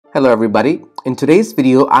Hello everybody. In today's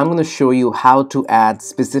video, I'm going to show you how to add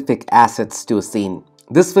specific assets to a scene.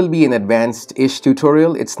 This will be an advanced-ish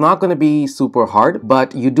tutorial. It's not going to be super hard,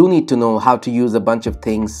 but you do need to know how to use a bunch of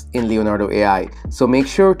things in Leonardo AI. So make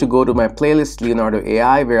sure to go to my playlist Leonardo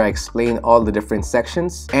AI where I explain all the different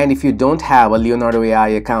sections. And if you don't have a Leonardo AI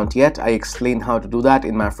account yet, I explain how to do that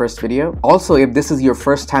in my first video. Also, if this is your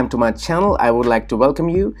first time to my channel, I would like to welcome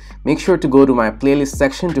you. Make sure to go to my playlist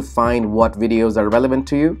section to find what videos are relevant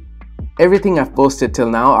to you. Everything I've posted till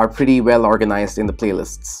now are pretty well organized in the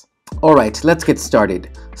playlists. Alright, let's get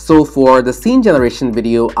started. So for the scene generation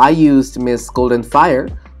video, I used Miss Golden Fire.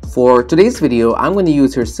 For today's video, I'm going to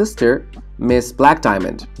use her sister, Miss Black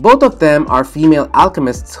Diamond. Both of them are female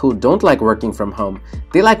alchemists who don't like working from home.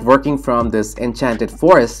 They like working from this enchanted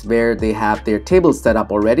forest where they have their table set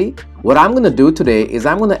up already. What I'm going to do today is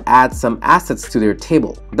I'm going to add some assets to their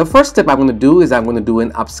table. The first step I'm going to do is I'm going to do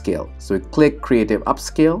an upscale. So click Creative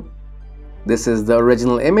Upscale. This is the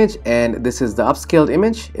original image and this is the upscaled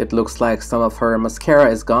image. It looks like some of her mascara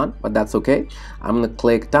is gone, but that's okay. I'm going to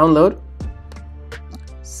click Download.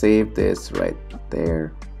 Save this right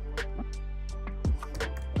there.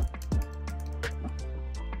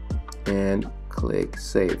 And click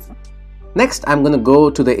Save. Next, I'm going to go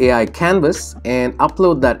to the AI canvas and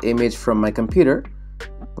upload that image from my computer.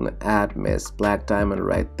 I'm going to add Miss Black Diamond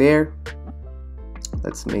right there.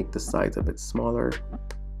 Let's make the size a bit smaller.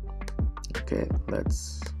 Okay,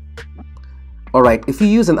 Alright, if you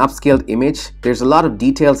use an upscaled image, there's a lot of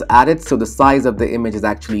details added, so the size of the image is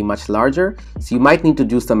actually much larger, so you might need to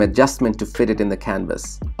do some adjustment to fit it in the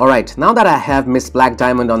canvas. Alright, now that I have Miss Black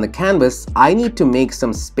Diamond on the canvas, I need to make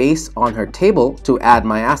some space on her table to add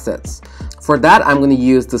my assets. For that, I'm going to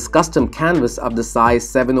use this custom canvas of the size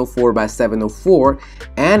 704 by 704,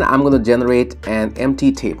 and I'm going to generate an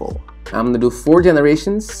empty table. I'm going to do 4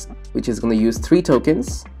 generations, which is going to use 3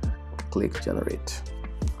 tokens. Click Generate.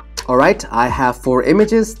 Alright, I have 4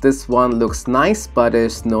 images. This one looks nice, but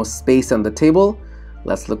there's no space on the table.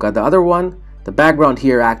 Let's look at the other one. The background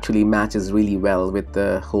here actually matches really well with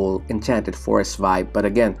the whole enchanted forest vibe, but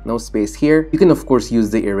again, no space here. You can of course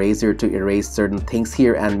use the eraser to erase certain things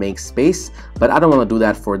here and make space, but I don't want to do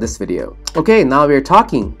that for this video. Okay, now we're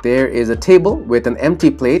talking. There is a table with an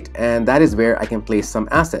empty plate, and that is where I can place some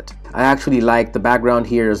asset. I actually like the background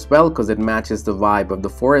here as well because it matches the vibe of the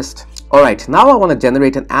forest. Alright, now I want to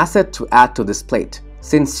generate an asset to add to this plate.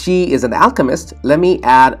 Since she is an alchemist, let me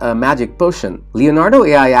add a magic potion. Leonardo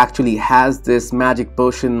AI actually has this magic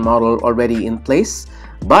potion model already in place,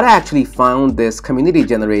 but I actually found this community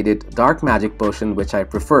generated dark magic potion which I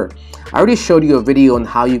prefer. I already showed you a video on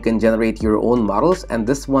how you can generate your own models, and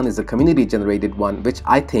this one is a community generated one which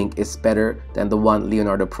I think is better than the one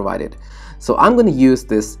Leonardo provided. So I'm going to use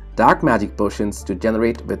this dark magic potions to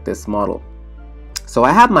generate with this model. So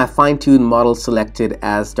I have my fine-tuned model selected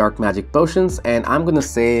as dark magic potions, and I'm going to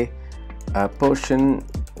say a potion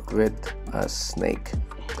with a snake.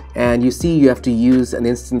 And you see you have to use an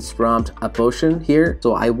instance prompt a potion here.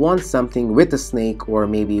 So I want something with a snake or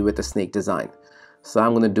maybe with a snake design. So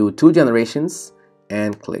I'm going to do 2 generations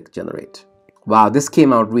and click Generate. Wow, this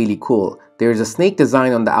came out really cool. There's a snake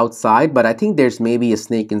design on the outside, but I think there's maybe a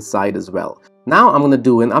snake inside as well. Now I'm going to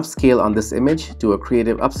do an upscale on this image, do a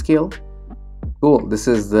creative upscale. Cool, this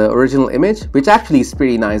is the original image, which actually is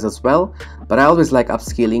pretty nice as well, but I always like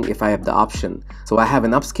upscaling if I have the option. So I have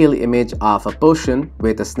an upscale image of a potion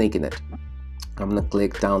with a snake in it. I'm going to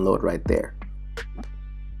click Download right there.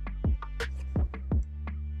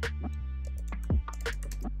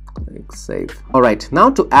 Click Save. Alright, now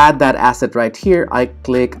to add that asset right here, I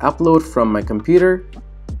click Upload from my computer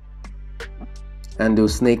and do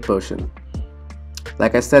Snake Potion.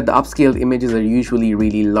 Like I said, the upscaled images are usually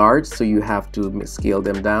really large, so you have to scale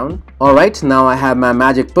them down. Alright, now I have my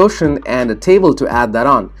magic potion and a table to add that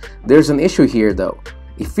on. There's an issue here though.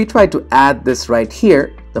 If we try to add this right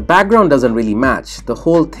here, the background doesn't really match. The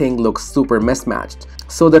whole thing looks super mismatched.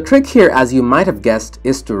 So the trick here, as you might have guessed,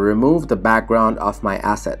 is to remove the background of my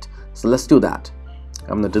asset. So let's do that.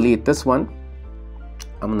 I'm going to delete this one.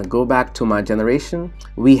 I'm going to go back to my generation.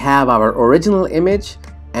 We have our original image,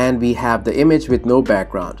 and we have the image with no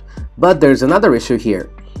background. But there's another issue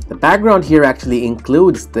here. The background here actually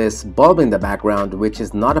includes this bulb in the background, which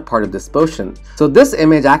is not a part of this potion. So this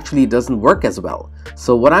image actually doesn't work as well.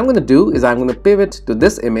 So what I'm going to do is I'm going to pivot to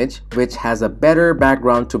this image, which has a better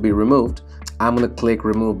background to be removed. I'm going to click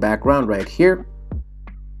Remove Background right here.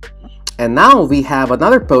 And now we have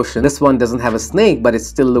another potion. This one doesn't have a snake, but it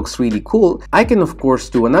still looks really cool. I can of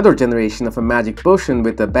course do another generation of a magic potion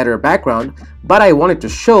with a better background, but I wanted to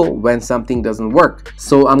show when something doesn't work.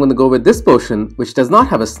 So I'm going to go with this potion, which does not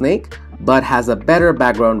have a snake, but has a better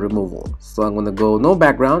background removal. So I'm going to go no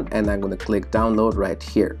background and I'm going to click download right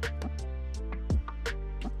here.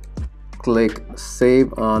 Click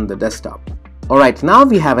save on the desktop. Alright, now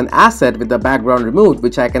we have an asset with the background removed,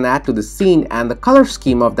 which I can add to the scene, and the color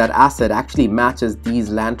scheme of that asset actually matches these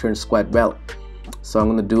lanterns quite well. So I'm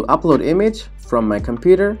going to do upload image from my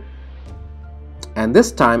computer, and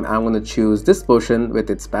this time I'm going to choose this potion with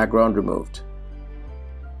its background removed.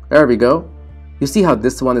 There we go. You see how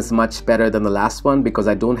this one is much better than the last one because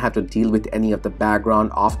I don't have to deal with any of the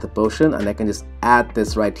background of the potion, and I can just add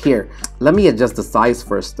this right here. Let me adjust the size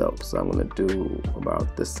first though. So I'm going to do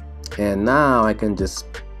about this. And now I can just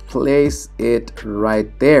place it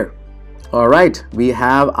right there. Alright, we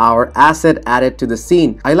have our asset added to the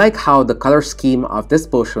scene. I like how the color scheme of this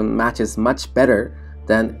potion matches much better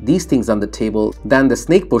than these things on the table than the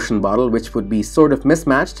snake potion bottle, which would be sort of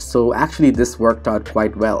mismatched. So actually this worked out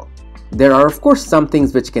quite well. There are of course some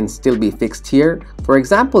things which can still be fixed here. For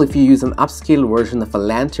example, if you use an upscale version of a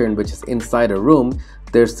lantern which is inside a room,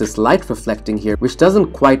 there's this light reflecting here which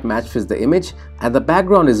doesn't quite match with the image, and the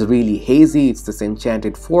background is really hazy. It's this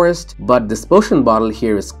enchanted forest, but this potion bottle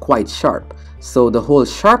here is quite sharp. So the whole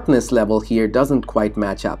sharpness level here doesn't quite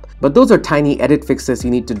match up. But those are tiny edit fixes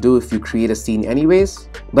you need to do if you create a scene anyways.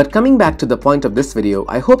 But coming back to the point of this video,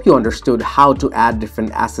 I hope you understood how to add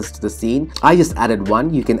different assets to the scene. I just added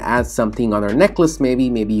one. You can add something on our necklace maybe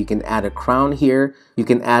you can add a crown here. You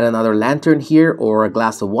can add another lantern here or a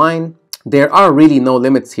glass of wine. There are really no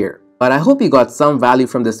limits here. But I hope you got some value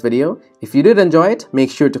from this video. If you did enjoy it,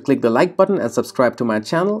 make sure to click the like button and subscribe to my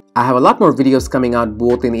channel. I have a lot more videos coming out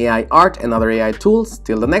both in AI art and other AI tools.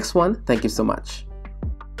 Till the next one, thank you so much.